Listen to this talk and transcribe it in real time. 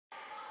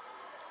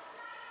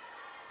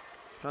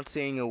Not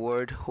saying a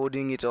word,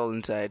 holding it all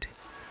inside.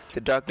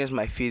 The darkness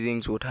my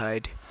feelings would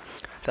hide.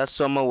 That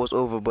summer was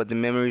over, but the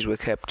memories were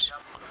kept.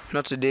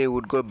 Not today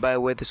would go by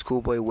where the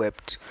schoolboy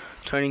wept.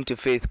 Turning to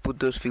faith, put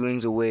those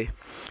feelings away.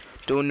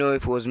 Don't know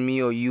if it was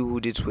me or you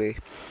who did sway.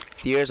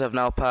 The years have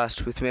now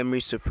passed, with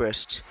memories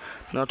suppressed,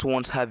 not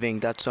once having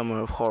that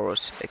summer of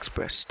horrors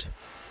expressed.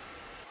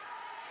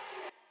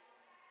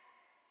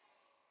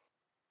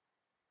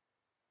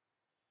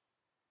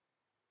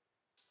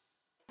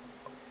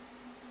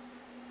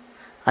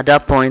 At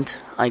that point,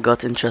 I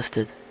got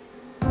interested.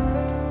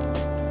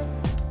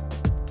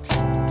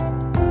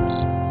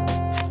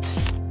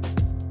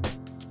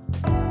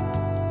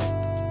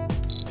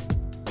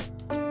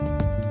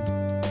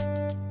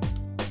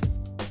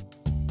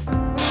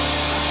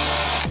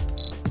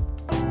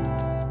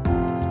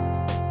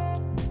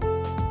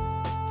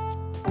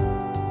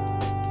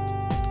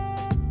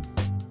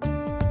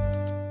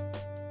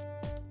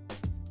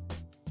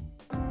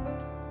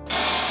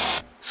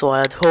 So I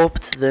had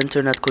hoped the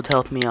internet could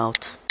help me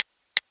out.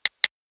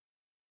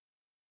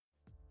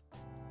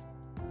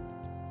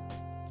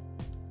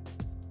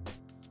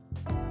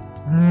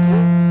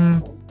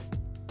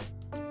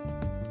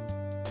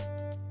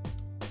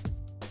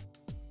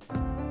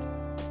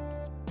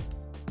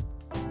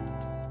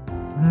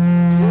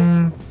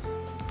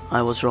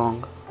 I was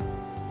wrong.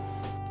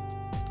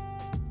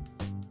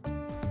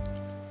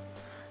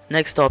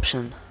 Next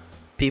option,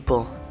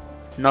 people.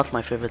 Not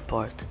my favorite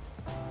part.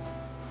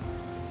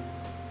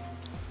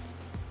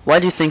 Why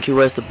do you think he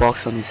wears the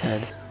box on his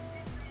head?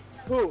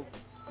 Who?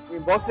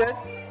 In Boxhead?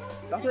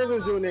 That's not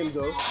his real name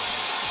though.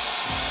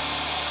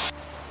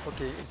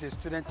 Okay, he's a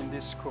student in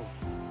this school.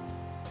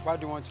 Why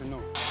do you want to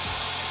know?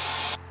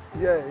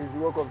 Yeah, it's the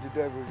work of the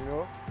devil, you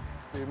know.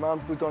 The man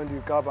put on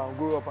the cap and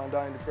go up and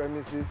down in the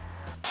premises.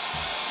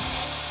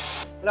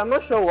 And I'm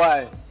not sure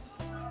why,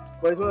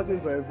 but he's working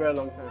for a very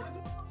long time.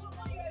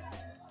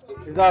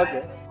 Is that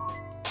okay?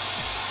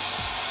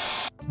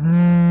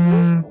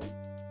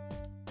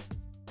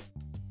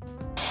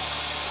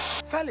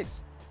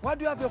 Felix, why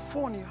do you have your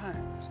phone in your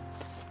hands?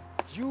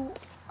 You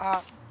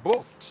are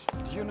booked.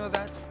 Do you know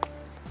that?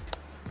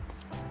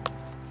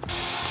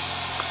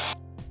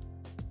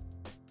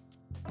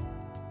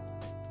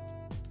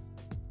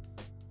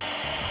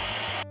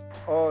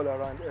 All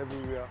around,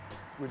 everywhere,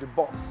 with the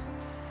box.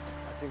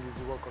 I think it's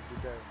the work of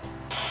the devil.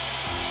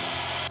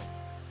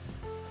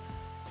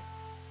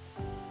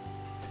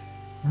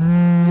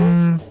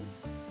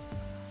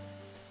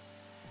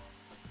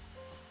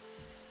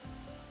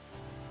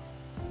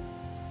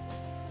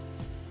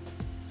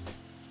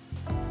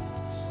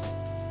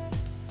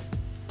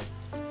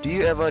 Do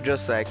you ever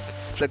just like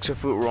flex your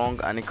foot wrong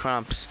and it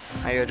cramps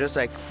and you're just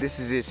like, this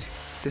is it,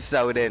 this is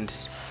how it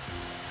ends,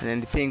 and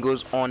then the pain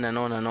goes on and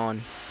on and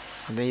on,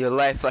 and then your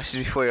life flashes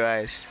before your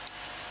eyes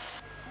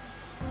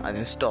and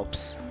then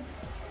stops?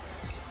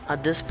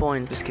 At this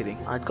point, Just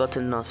kidding. I'd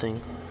gotten nothing.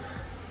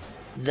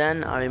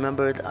 Then I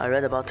remembered I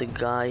read about a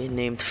guy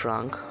named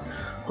Frank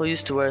who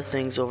used to wear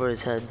things over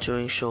his head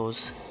during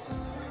shows.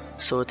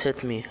 So it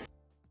hit me.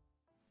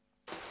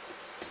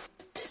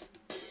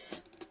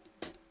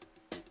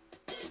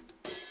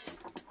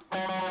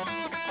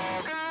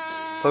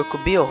 Or it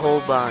could be a whole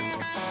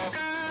band.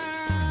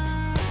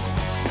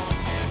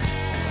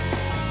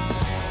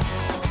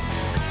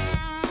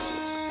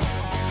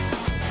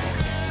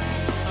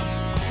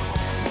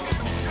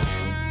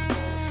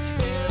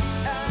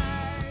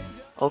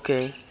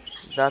 Okay,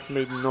 that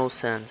made no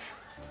sense.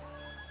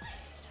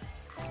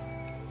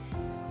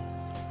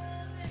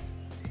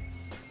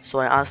 So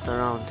I asked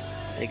around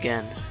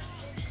again.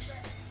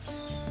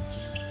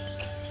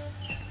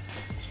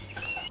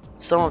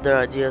 Some of their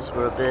ideas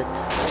were a bit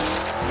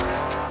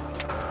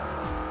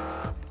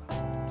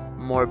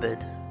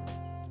morbid.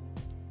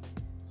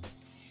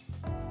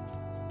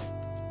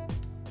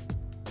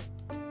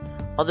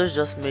 Others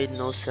just made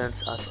no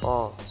sense at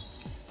all.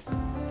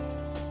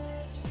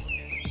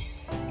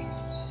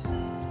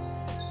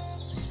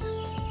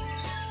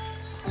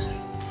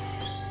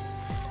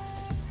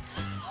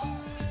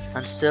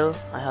 And still,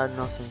 I had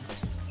nothing.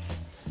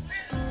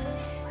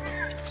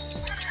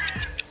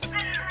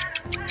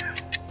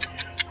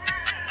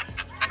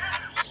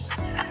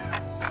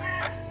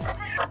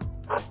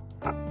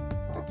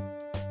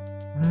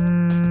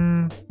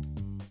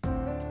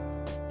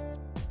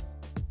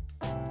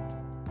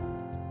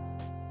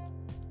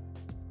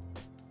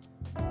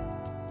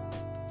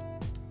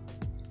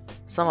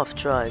 Some have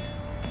tried.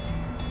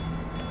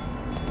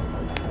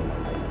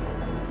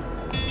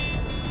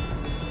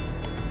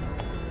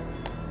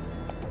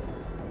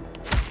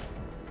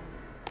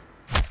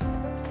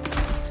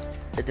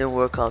 It didn't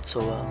work out so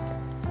well.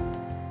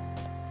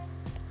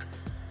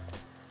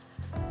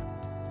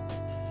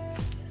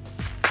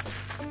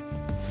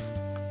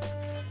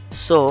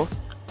 So,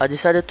 I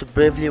decided to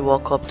bravely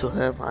walk up to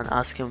him and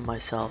ask him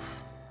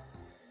myself.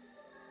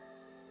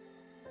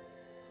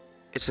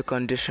 It's a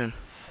condition.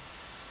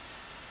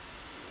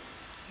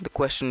 The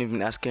question you've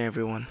been asking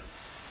everyone.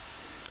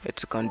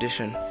 It's a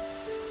condition.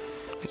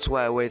 It's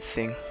why I wear the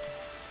thing.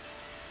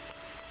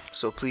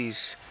 So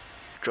please,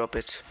 drop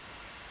it.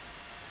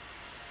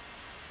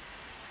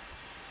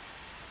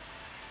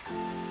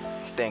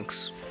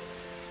 Thanks.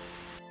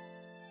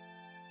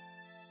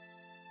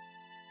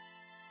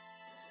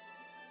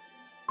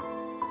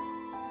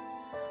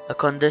 A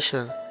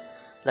condition,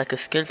 like a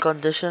skin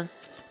condition?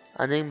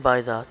 I didn't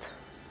buy that.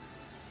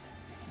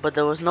 But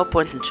there was no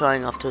point in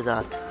trying after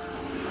that.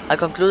 I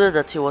concluded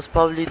that he was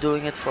probably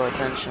doing it for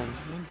attention.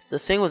 The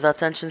thing with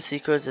attention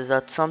seekers is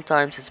that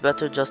sometimes it's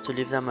better just to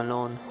leave them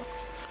alone.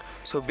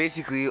 So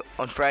basically,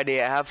 on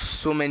Friday I have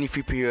so many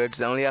free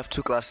periods. I only have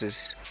 2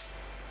 classes.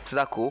 Is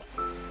that cool?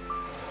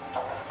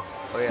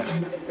 Oh yeah.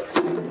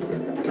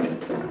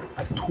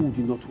 I told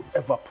you not to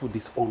ever put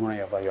this on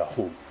whenever you're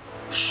home.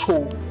 Show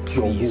your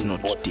Please, wounds,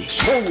 not boy. today.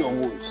 Show your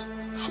wounds.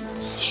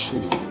 Show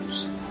your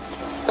wounds.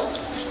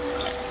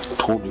 I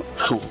told you,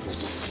 show your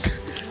wounds.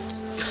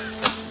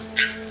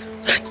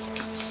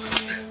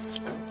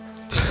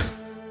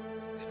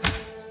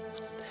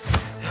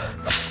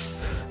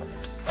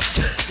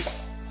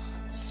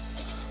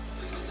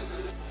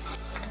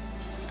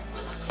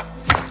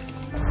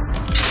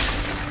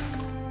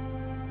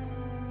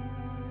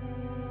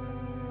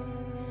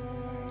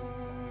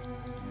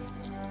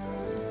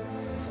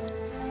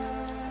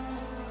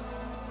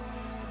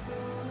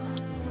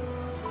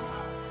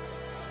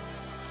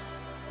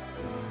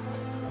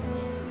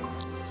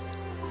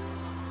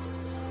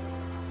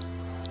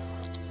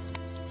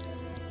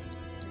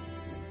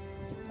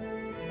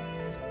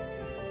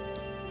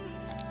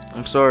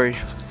 I'm sorry.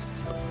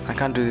 I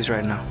can't do this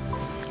right now.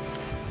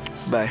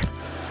 Bye.